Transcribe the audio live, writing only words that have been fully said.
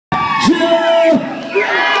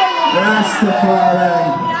Rastafari.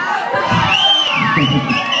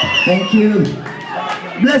 Thank you.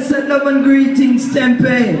 Blessed love and greetings,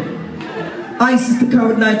 Tempe. I, Sister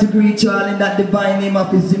Caroline, to greet you all in that divine name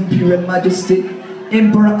of His Imperial Majesty,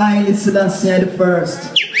 Emperor Irie Selassie I,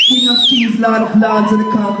 King of Kings, Lord of Lords, and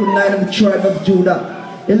the conquering Lion of the tribe of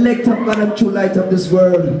Judah, elect of God and true light of this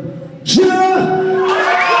world. Jah!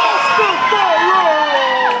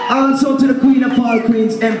 Also to the Queen of all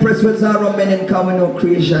Queens, Empress Wazara Menen, we know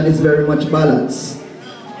creation is very much balanced.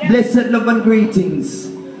 Blessed love and greetings.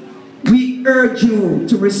 We urge you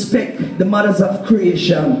to respect the mothers of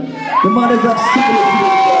creation, the mothers of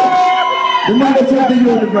civilization, the mothers of the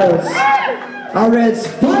universe. Or else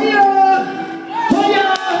fire! Fire!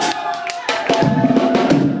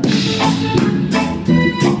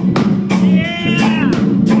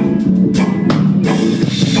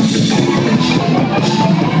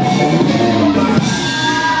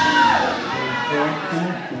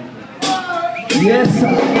 Yes, sir.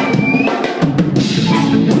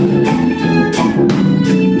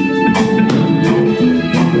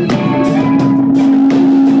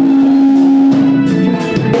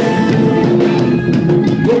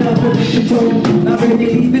 Not really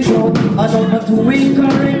leave it on. I don't want to wake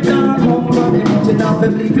correct now. Come from the mountain off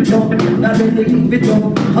and leave it on. Not really leave it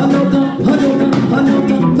on.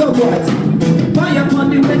 No boys. Fire upon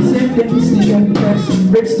the west end, then see them press.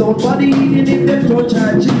 Redstone body eating if them touch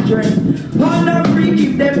our children. All the free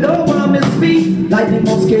keep them don't want me speak. Lightning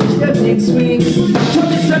must catch them next week. Show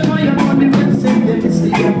me some fire upon the west end, then see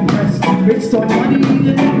them press. Redstone body eating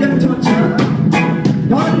if them touch our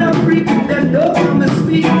on the freak, them don't want me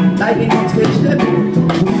speak. Like it don't catch them.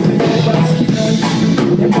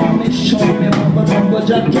 They want me show me what I'm but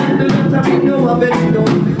Jack can't do that. I know I bet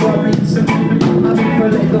don't be worried. So I be for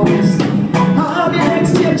let go of sleep. I'll be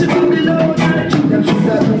next year to go below. And I treat them should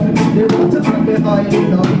have known. They want to have the oil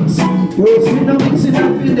in the mix. Rose with no mixing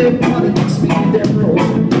up in them politics. Speaking them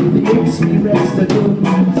wrong. The experience to do.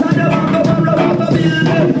 Father, I'm gonna build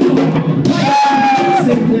them too.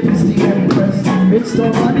 Send them is the Empress. It's the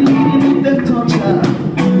body in them touch her.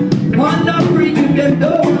 One not freaking them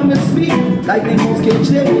don't want me speak. Like they must catch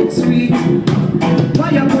them in sweet.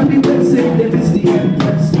 Fire on the west side, them is the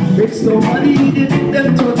Empress. It's the body in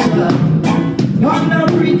them touch her. One not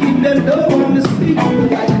freaking them don't want me speak.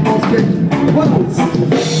 Like they must catch what?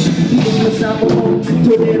 Even was number one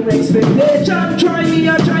to their expectation. Try me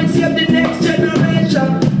and try save the next generation.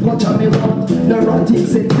 What I me want, the erotic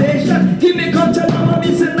sensation. Give me culture, now I'm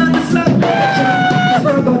missing on the slap.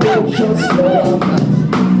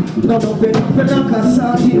 None of it feel like a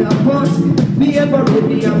salt in a pot. Me ever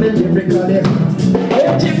ready, I'm a lyrically hot.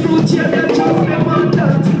 Empty fruit here, they just me want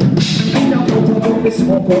that. In a photo of me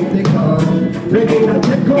smoke up the car. Ready to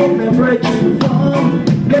check out my breaking farm.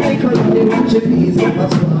 Get me colony watch your bees with a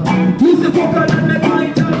swamp. Use the poker and make my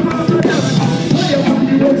time for the dance. Fire on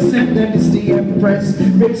the west end, then it's the Empress.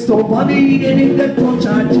 Redstone body eating in the punch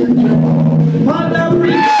and children. All the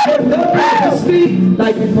free, they don't want to speak.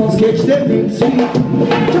 Like it must catch them in sweet.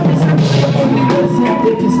 Just on the west end,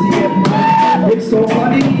 then it's the Empress. Redstone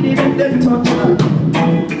body eating in the touch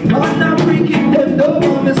and all the freaking them don't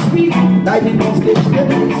want to speak. Like it must catch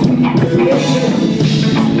them in sweet.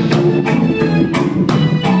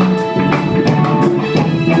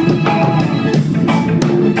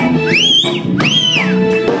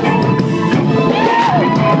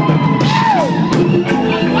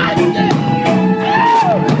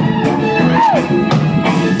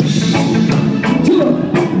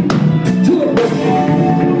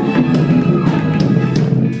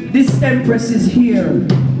 This Empress is here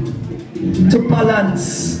to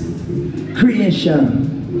balance creation.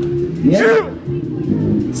 Yeah?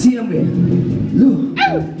 See him here. Look.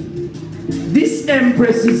 This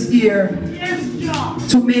Empress is here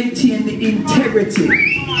to maintain the integrity.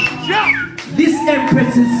 This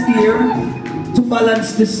Empress is here to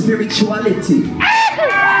balance the spirituality.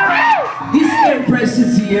 This Empress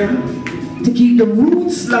is here to keep the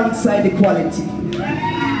roots alongside the quality.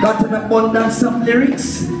 Got an abundance of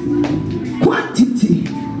lyrics, quantity.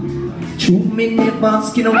 Too many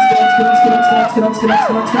basket on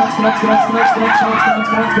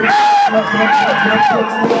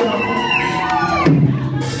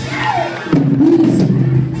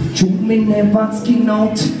too many basking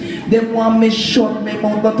out. Them want me shut me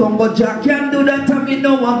mouth, but Jack can't do that. And me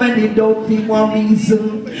know of any doubt for one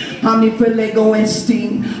reason. And if a Lego and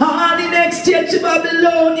sting, and the next church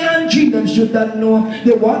Babylonian dream, them should have know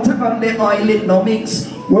the water and the oil it no mix.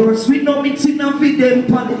 Worse with no mixing up with them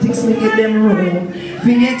politics, me give them room.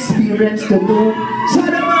 The experience to do. So